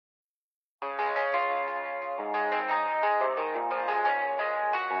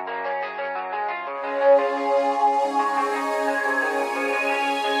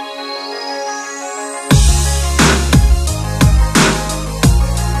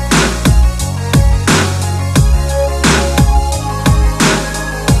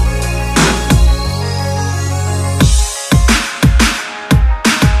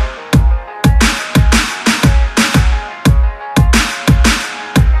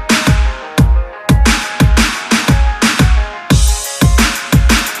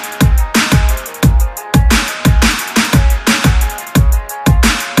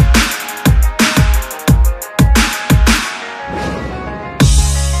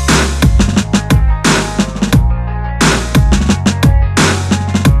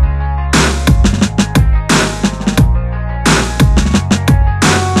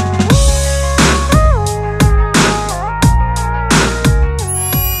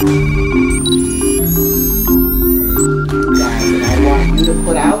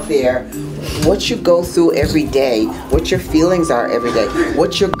What you go through every day, what your feelings are every day,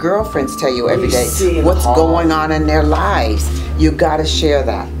 what your girlfriends tell you every day, what's going on in their lives. You gotta share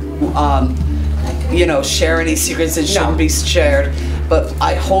that. You know, share any secrets that shouldn't be shared. But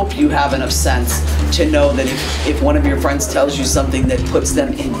I hope you have enough sense to know that if one of your friends tells you something that puts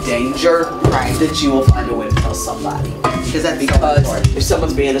them in danger, that you will find a way to tell somebody. Because if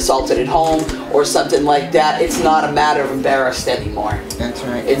someone's being assaulted at home or something like that, it's not a matter of embarrassed anymore. That's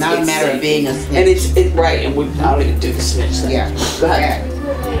right. It's not a matter of being a snitch. And I don't even do the snitch thing. Yeah. Go ahead.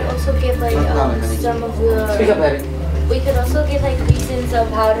 We also give like some of the. Speak up, baby. We could also give like reasons of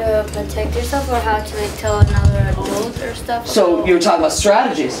how to protect yourself or how to like tell another adult or stuff. So you were talking about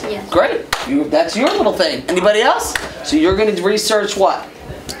strategies. Yes. Great. That's your little thing. Anybody else? So you're going to research what?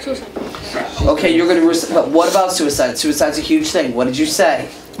 Suicide. Okay, you're going to. But what about suicide? Suicide's a huge thing. What did you say?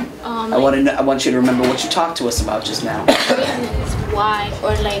 I want you to remember what you talked to us about just now. Reasons why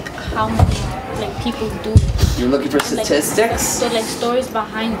or like how many like people do. You're looking for statistics. So like stories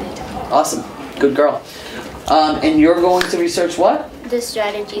behind it. Awesome. Good girl. And you're going to research what? The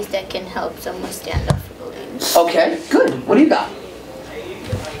strategies that can help someone stand up for bullying. Okay, good. What do you got?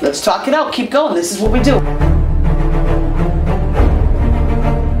 Let's talk it out. Keep going. This is what we do.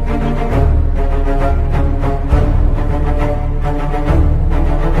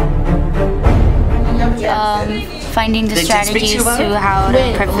 Finding the strategies to how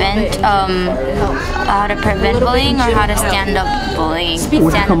to prevent bullying or how to stand up bullying.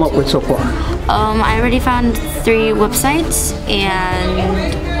 What did you come up with so far? I already found 3 websites and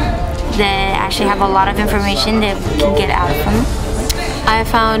they actually have a lot of information that we can get out from. I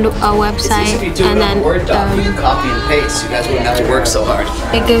found a website and then you can copy and paste. You guys wouldn't have to work so hard.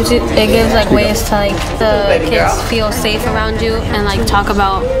 it gives like ways to like the kids feel safe around you and like talk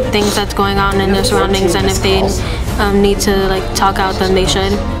about things that's going on in their surroundings, and if they need to like talk out, then they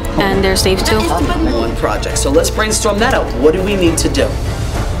should, and they're safe too. One project. So let's brainstorm that out. What do we need to do?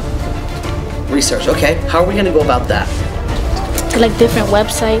 Research. Okay. How are we going to go about that? Like different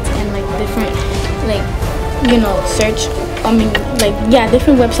websites and like different search.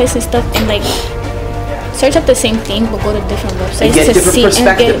 Different websites and stuff, and like search up the same thing but go to different websites And get different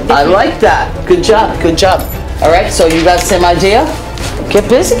perspective. I like that. Good job. Good job. All right. So you got the same idea? Get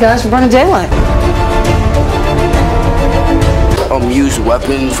busy, guys. We're running daylight. Use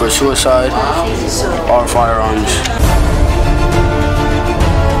weapons for suicide or firearms.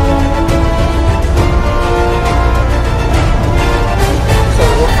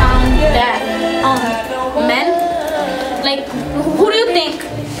 Found that men, like, who do you think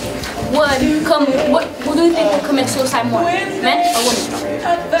would commit suicide more, men or women?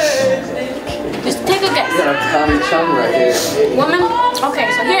 Just take a guess. Tommy Chung right here. Women?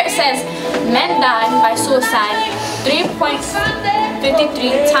 Okay, so here it says men die by suicide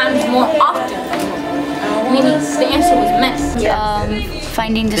 3.53 times more often. Meaning the answer was men.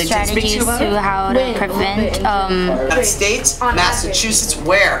 Finding the strategies to how to prevent. United States, Massachusetts,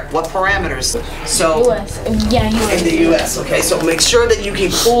 where? What parameters? So U.S. Yeah, U.S. in the U.S. Okay, so make sure that you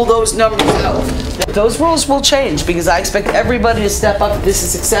can pull those numbers out. Those rules will change because I expect everybody to step up. If this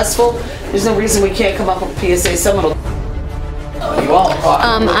is successful, there's no reason we can't come up with a PSA seminal.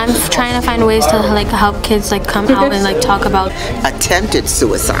 I'm trying to find ways to like help kids like come out and like talk about attempted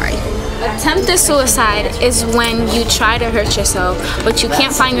suicide. Attempted suicide is when you try to hurt yourself, but you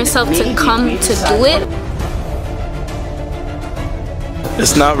can't find yourself to come to do it.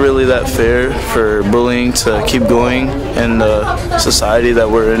 It's not really that fair for bullying to keep going in the society that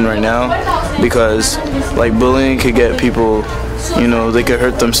we're in right now, because like bullying could get people, they could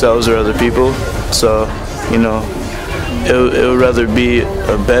hurt themselves or other people. So, it would rather be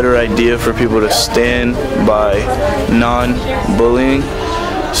a better idea for people to stand by non-bullying.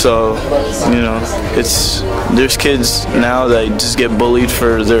 So, you know, there's kids now that just get bullied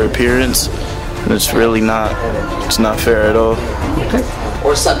for their appearance, and it's not fair at all.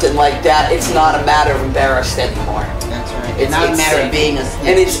 Or something like that. It's not a matter of embarrassed anymore. That's right. It's not a matter of being a snitch.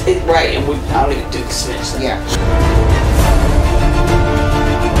 And it's right, and I don't even do the snitch thing. Yeah.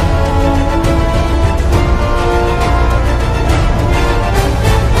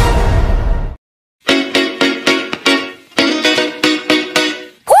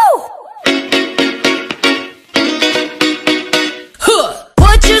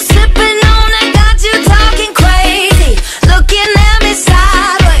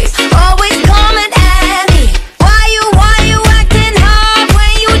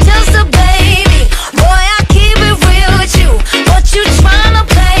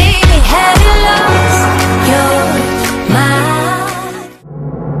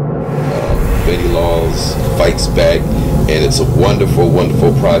 Fights Back, and it's a wonderful,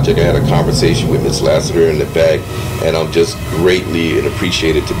 wonderful project. I had a conversation with Ms. Lassiter in the back, and I'm just greatly and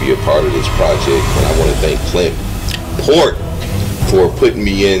appreciated to be a part of this project. And I want to thank Clint Port for putting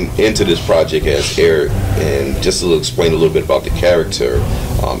me into this project as Eric. And just to explain a little bit about the character,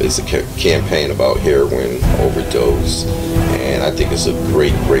 it's a campaign about heroin overdose, and I think it's a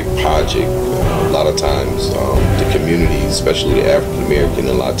great, great project. A lot of times the community, especially the African American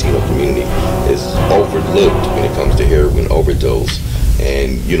and Latino community, is overlooked when it comes to heroin overdose.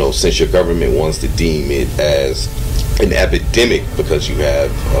 And you know, since your government wants to deem it as an epidemic because you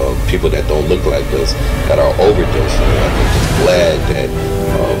have people that don't look like us that are overdosing, I'm just glad that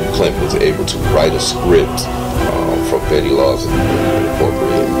Clint was able to write a script for Betty Law's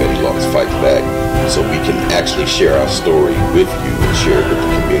Incorporated, Betty Law's Fight Back, so we can actually share our story with you and share it with the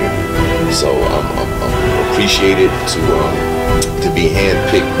community. So I'm appreciated to be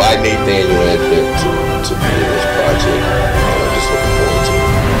handpicked by Nathaniel and Clint to be in this project. And I'm just looking forward to it.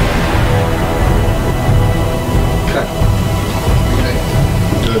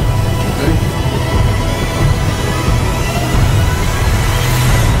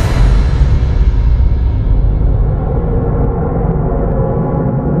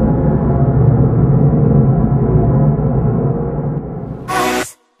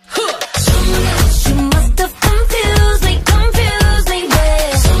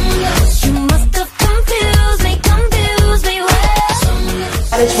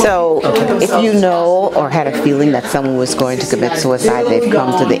 So, if you know or had a feeling that someone was going to commit suicide, they've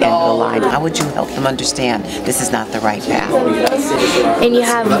come to the end of the line, how would you help them understand this is not the right path? And you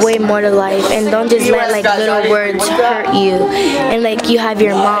have way more to life, and don't just let like little words hurt you. And like you have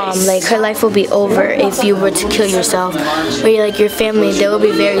your mom, like her life will be over if you were to kill yourself. Or like your family, they will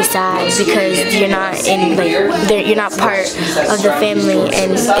be very sad because you're not in you're not part of the family,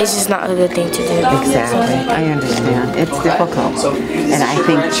 and it's just not a good thing to do. Exactly, I understand. It's difficult, and I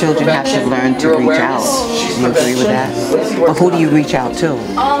think children have to learn to reach out. Do you agree with that? Or who do you reach out to?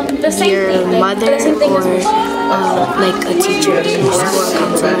 Your mother or like a teacher or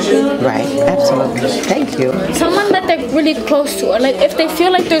counselor. Right, absolutely. Thank you. Someone that they're really close to, or like if they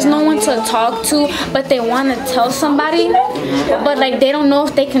feel like there's no one to talk to, but they want to tell somebody, but like they don't know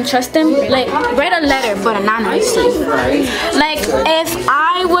if they can trust them, like write a letter but anonymously. Like if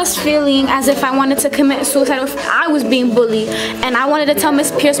I was feeling as if I wanted to commit suicide, or if I was being bullied and I wanted to tell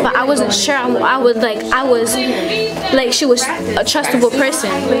Miss Pierce, but I wasn't sure, I was like she was a trustable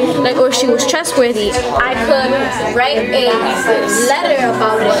person, like, or she was trustworthy, I could write a letter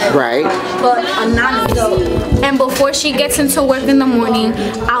about it, right, but anonymous. And before she gets into work in the morning,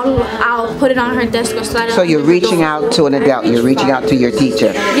 I'll put it on her desk or slide it. So you're reaching out to an adult, you're reaching out to your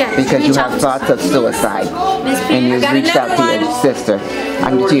teacher, because you have thoughts of suicide, and you've reached out to your sister,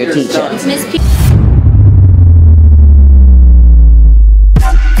 to your teacher.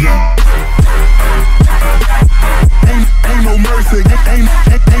 Ain't no mercy, ain't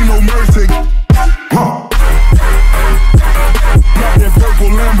no mercy. Got that purple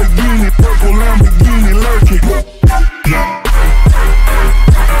Lamborghini lurking.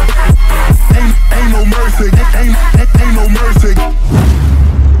 Ain't no mercy, ain't no mercy.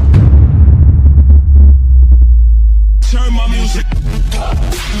 Turn my music.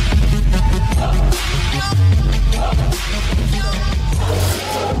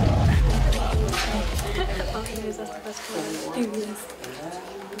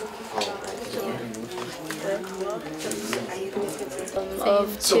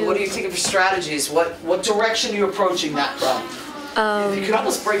 So what are you thinking for strategies? What direction are you approaching that from? You could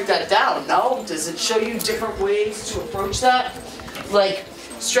almost break that down, no? Does it show you different ways to approach that? Like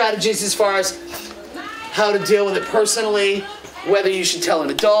strategies as far as how to deal with it personally, whether you should tell an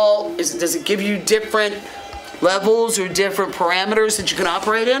adult. Does it give you different levels or different parameters that you can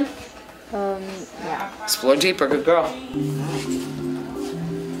operate in? Yeah. Explore deeper, good girl.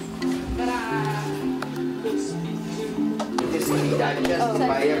 This is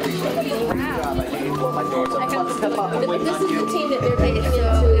the team that they're taking into.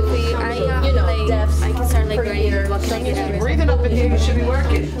 If we, I can start like writing what can I get. Breathing up in here, you should be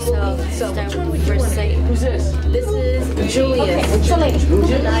working. So start with first sight. Who's this? This is Julius. So like,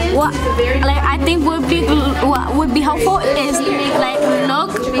 what like I think what would be helpful is like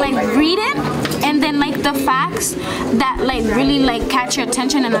read it, and then like the facts that like really like catch your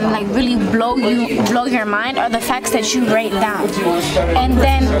attention and then like really blow your mind are the facts that you write down, and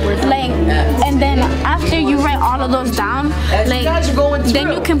then after you write all of those down, like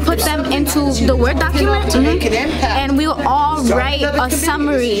then you can put them into the Word document, and we'll all write a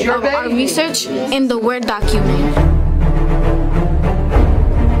summary of our research in the Word document.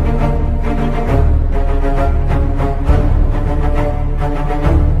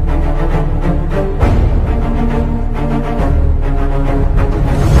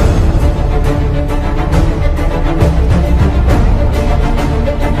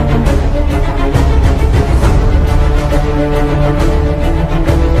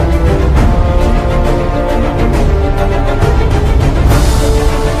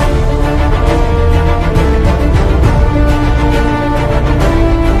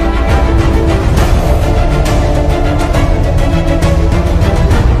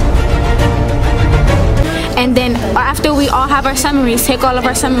 And then after we all have our summaries, take all of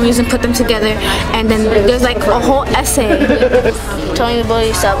our summaries and put them together, and then there's like a whole essay. Telling the bully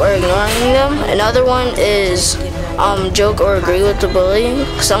to stop or ignoring them. Another one is joke or agree with the bullying.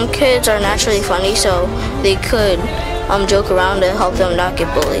 Some kids are naturally funny, so they could joke around to help them not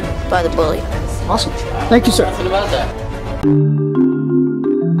get bullied by the bully. Awesome. Thank you, sir. Nothing about that.